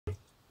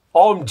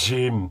I'm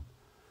Jim,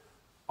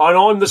 and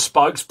I'm the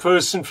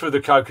spokesperson for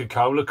the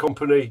Coca-Cola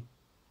Company.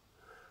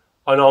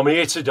 And I'm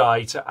here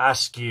today to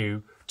ask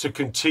you to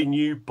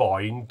continue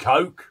buying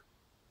Coke.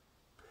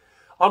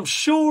 I'm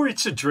sure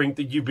it's a drink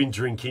that you've been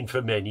drinking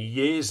for many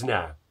years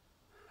now.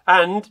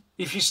 And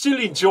if you're still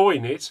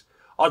enjoying it,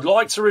 I'd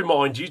like to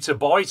remind you to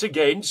buy it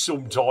again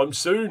sometime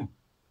soon.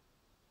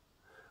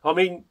 I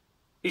mean,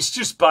 it's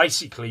just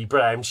basically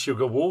brown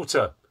sugar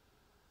water.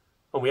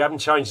 And we haven't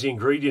changed the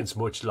ingredients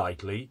much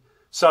lately,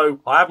 so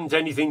I haven't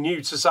anything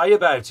new to say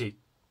about it.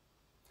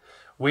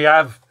 We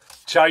have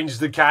changed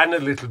the can a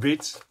little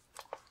bit.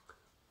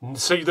 And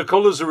see, the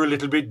colours are a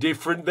little bit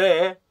different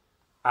there.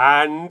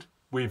 And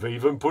we've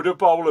even put a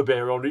polar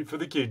bear on it for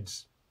the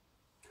kids.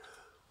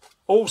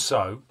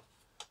 Also,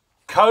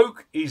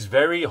 Coke is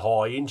very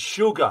high in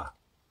sugar,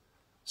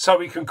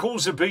 so it can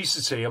cause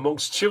obesity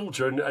amongst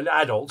children and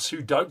adults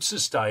who don't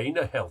sustain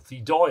a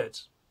healthy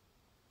diet.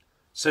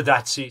 So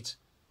that's it.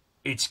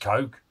 It's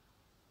Coke.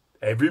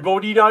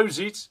 Everybody knows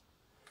it.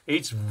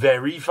 It's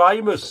very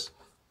famous.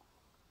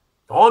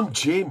 I'm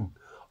Jim.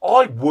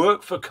 I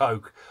work for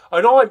Coke,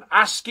 and I'm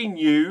asking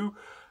you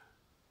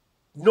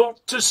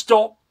not to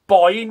stop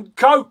buying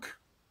Coke.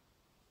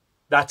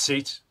 That's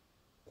it.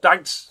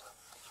 Thanks.